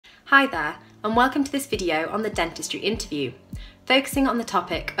Hi there, and welcome to this video on the Dentistry Interview, focusing on the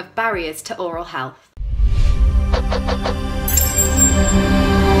topic of barriers to oral health.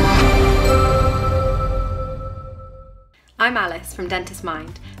 I'm Alice from Dentist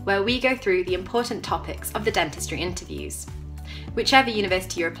Mind, where we go through the important topics of the dentistry interviews. Whichever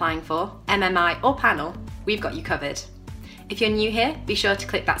university you're applying for, MMI or panel, we've got you covered. If you're new here, be sure to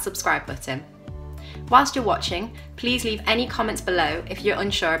click that subscribe button. Whilst you're watching, please leave any comments below if you're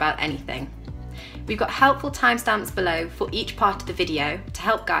unsure about anything. We've got helpful timestamps below for each part of the video to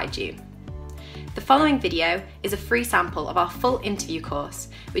help guide you. The following video is a free sample of our full interview course,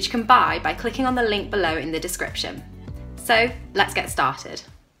 which you can buy by clicking on the link below in the description. So let's get started.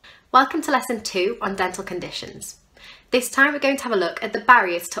 Welcome to lesson 2 on dental conditions. This time we're going to have a look at the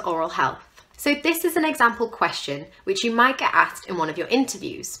barriers to oral health. So this is an example question which you might get asked in one of your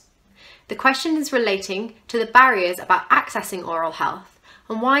interviews. The question is relating to the barriers about accessing oral health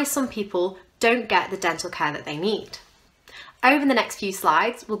and why some people don't get the dental care that they need. Over the next few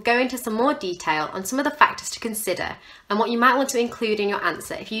slides, we'll go into some more detail on some of the factors to consider and what you might want to include in your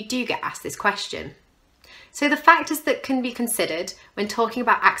answer if you do get asked this question. So the factors that can be considered when talking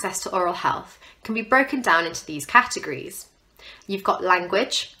about access to oral health can be broken down into these categories. You've got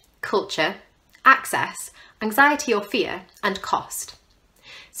language, culture, access, anxiety or fear, and cost.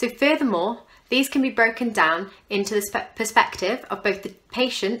 So furthermore, these can be broken down into the perspective of both the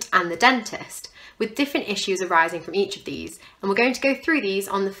patient and the dentist, with different issues arising from each of these, and we're going to go through these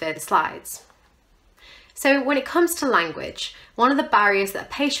on the further slides. So when it comes to language, one of the barriers that a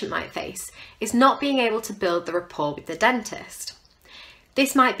patient might face is not being able to build the rapport with the dentist.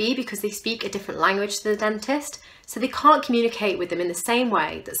 This might be because they speak a different language to the dentist, so they can't communicate with them in the same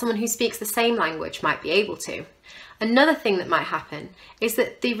way that someone who speaks the same language might be able to. Another thing that might happen is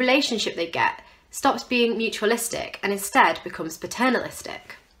that the relationship they get stops being mutualistic and instead becomes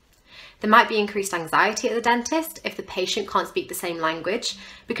paternalistic. There might be increased anxiety at the dentist if the patient can't speak the same language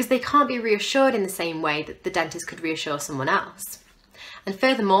because they can't be reassured in the same way that the dentist could reassure someone else. And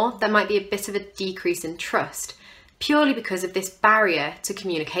furthermore, there might be a bit of a decrease in trust purely because of this barrier to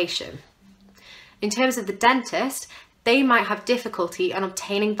communication. In terms of the dentist, they might have difficulty on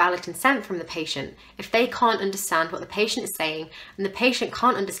obtaining valid consent from the patient if they can't understand what the patient is saying and the patient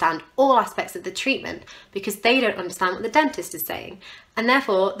can't understand all aspects of the treatment because they don't understand what the dentist is saying, and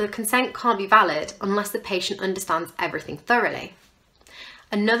therefore the consent can't be valid unless the patient understands everything thoroughly.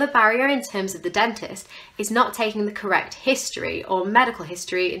 Another barrier in terms of the dentist is not taking the correct history or medical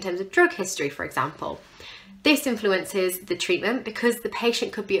history in terms of drug history, for example. This influences the treatment because the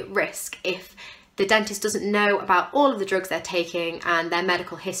patient could be at risk if the dentist doesn't know about all of the drugs they're taking and their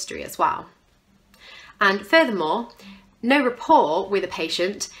medical history as well. And furthermore, no rapport with a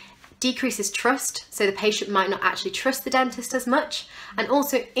patient decreases trust, so the patient might not actually trust the dentist as much, and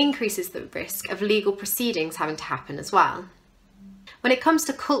also increases the risk of legal proceedings having to happen as well. When it comes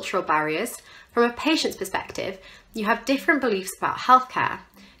to cultural barriers, from a patient's perspective, you have different beliefs about healthcare.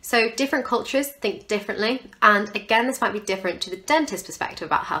 So different cultures think differently, and again, this might be different to the dentist's perspective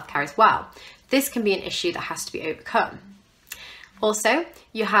about healthcare as well. This can be an issue that has to be overcome. Also,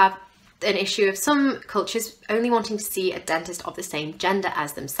 you have an issue of some cultures only wanting to see a dentist of the same gender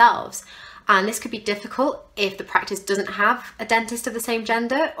as themselves. And this could be difficult if the practice doesn't have a dentist of the same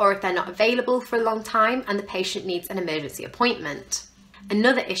gender, or if they're not available for a long time and the patient needs an emergency appointment.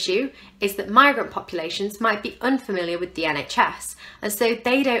 Another issue is that migrant populations might be unfamiliar with the NHS, and so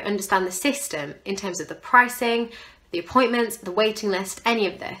they don't understand the system in terms of the pricing, the appointments, the waiting list, any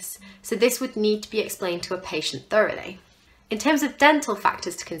of this. So this would need to be explained to a patient thoroughly. In terms of dental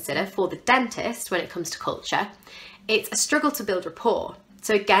factors to consider for the dentist when it comes to culture, it's a struggle to build rapport.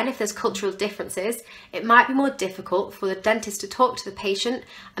 So again, if there's cultural differences, it might be more difficult for the dentist to talk to the patient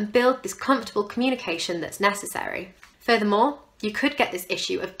and build this comfortable communication that's necessary. Furthermore, you could get this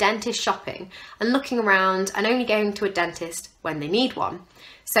issue of dentist shopping and looking around and only going to a dentist when they need one.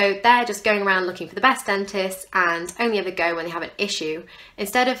 So they're just going around looking for the best dentist and only ever go when they have an issue,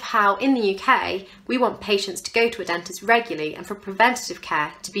 instead of how in the UK, we want patients to go to a dentist regularly and for preventative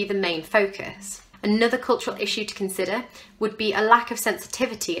care to be the main focus. Another cultural issue to consider would be a lack of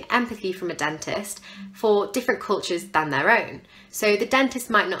sensitivity and empathy from a dentist for different cultures than their own. So the dentist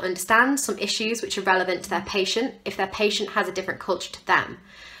might not understand some issues which are relevant to their patient if their patient has a different culture to them.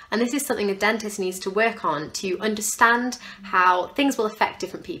 And this is something a dentist needs to work on to understand how things will affect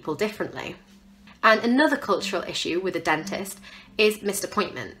different people differently. And another cultural issue with a dentist is missed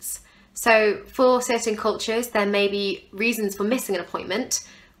appointments. So for certain cultures, there may be reasons for missing an appointment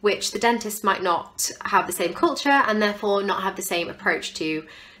which the dentist might not have the same culture and therefore not have the same approach to.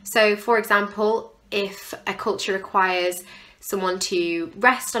 So for example, if a culture requires someone to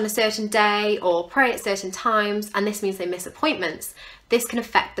rest on a certain day or pray at certain times, and this means they miss appointments, this can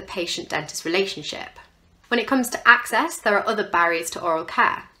affect the patient-dentist relationship. When it comes to access, there are other barriers to oral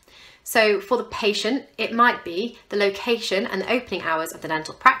care. So for the patient, it might be the location and the opening hours of the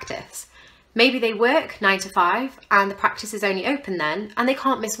dental practice. Maybe they work 9 to 5 and the practice is only open then and they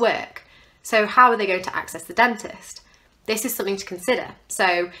can't miss work. So how are they going to access the dentist? This is something to consider.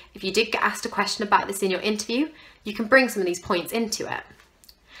 So if you did get asked a question about this in your interview, you can bring some of these points into it.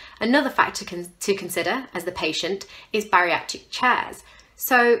 Another factor to consider as the patient is bariatric chairs.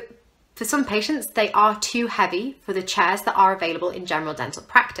 So for some patients, they are too heavy for the chairs that are available in general dental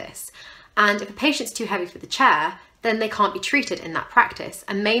practice. And if a patient's too heavy for the chair, then they can't be treated in that practice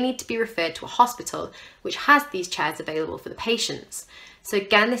and may need to be referred to a hospital which has these chairs available for the patients. So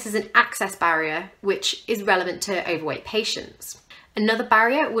again, this is an access barrier which is relevant to overweight patients. Another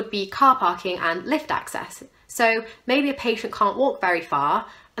barrier would be car parking and lift access. So maybe a patient can't walk very far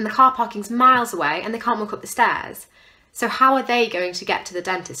and the car parking's miles away and they can't walk up the stairs. So how are they going to get to the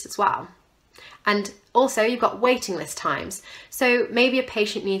dentist as well? And also you've got waiting list times. So maybe a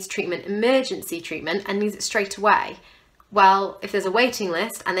patient needs treatment, emergency treatment, and needs it straight away. Well, if there's a waiting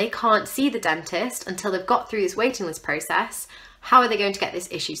list and they can't see the dentist until they've got through this waiting list process, how are they going to get this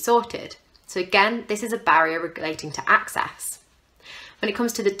issue sorted? So again, this is a barrier relating to access. When it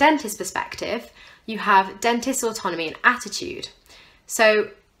comes to the dentist perspective, you have dentist autonomy and attitude.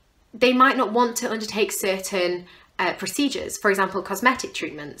 So they might not want to undertake certain procedures, for example, cosmetic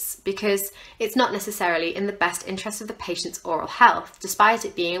treatments, because it's not necessarily in the best interest of the patient's oral health, despite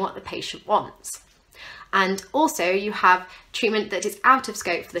it being what the patient wants. And also you have treatment that is out of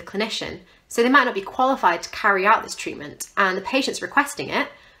scope for the clinician. So they might not be qualified to carry out this treatment and the patient's requesting it,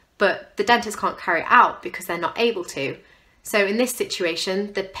 but the dentist can't carry it out because they're not able to. So in this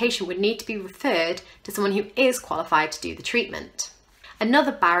situation, the patient would need to be referred to someone who is qualified to do the treatment.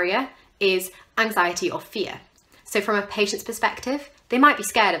 Another barrier is anxiety or fear. So from a patient's perspective, they might be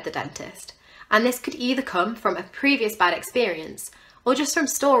scared of the dentist. And this could either come from a previous bad experience or just from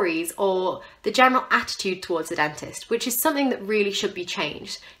stories or the general attitude towards the dentist, which is something that really should be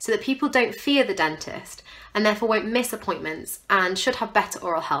changed so that people don't fear the dentist and therefore won't miss appointments and should have better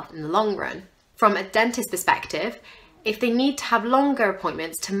oral health in the long run. From a dentist perspective, if they need to have longer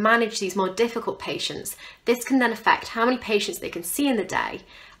appointments to manage these more difficult patients, this can then affect how many patients they can see in the day,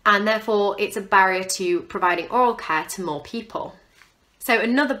 and therefore it's a barrier to providing oral care to more people. So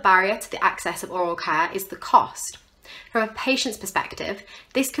another barrier to the access of oral care is the cost. From a patient's perspective,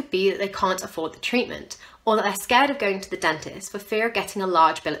 this could be that they can't afford the treatment, or that they're scared of going to the dentist for fear of getting a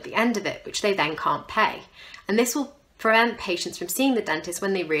large bill at the end of it, which they then can't pay. And this will prevent patients from seeing the dentist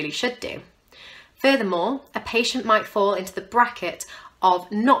when they really should do. Furthermore, a patient might fall into the bracket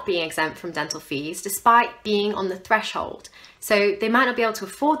of not being exempt from dental fees despite being on the threshold. So they might not be able to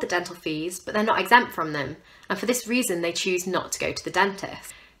afford the dental fees, but they're not exempt from them. And for this reason, they choose not to go to the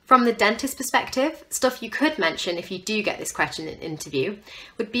dentist. From the dentist perspective, stuff you could mention if you do get this question in an interview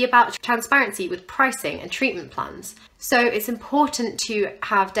would be about transparency with pricing and treatment plans. So it's important to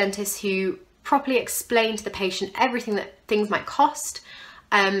have dentists who properly explain to the patient everything that things might cost,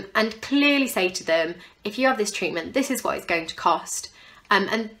 and clearly say to them, if you have this treatment, this is what it's going to cost.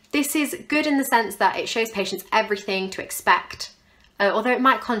 And this is good in the sense that it shows patients everything to expect, although it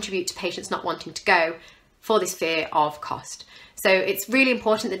might contribute to patients not wanting to go for this fear of cost. So it's really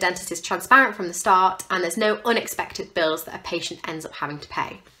important the dentist is transparent from the start and there's no unexpected bills that a patient ends up having to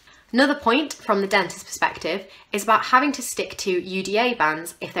pay. Another point from the dentist perspective is about having to stick to UDA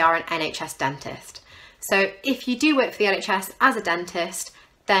bans if they are an NHS dentist. So if you do work for the NHS as a dentist,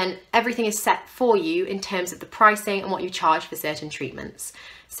 then everything is set for you in terms of the pricing and what you charge for certain treatments.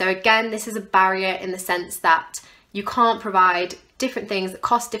 So again, this is a barrier in the sense that you can't provide different things that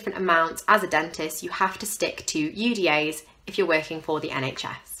cost different amounts as a dentist. You have to stick to UDAs if you're working for the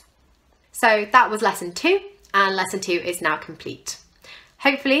NHS. So that was lesson 2, and lesson 2 is now complete.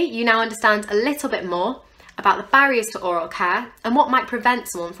 Hopefully you now understand a little bit more about the barriers to oral care and what might prevent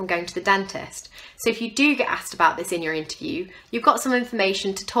someone from going to the dentist. So if you do get asked about this in your interview, you've got some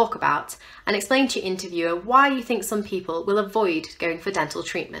information to talk about and explain to your interviewer why you think some people will avoid going for dental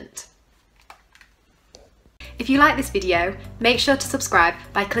treatment. If you like this video, make sure to subscribe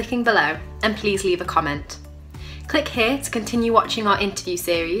by clicking below and please leave a comment. Click here to continue watching our interview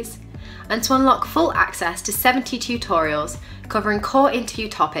series and to unlock full access to 70 tutorials covering core interview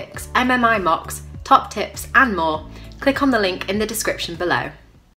topics, MMI mocks, top tips and more, click on the link in the description below.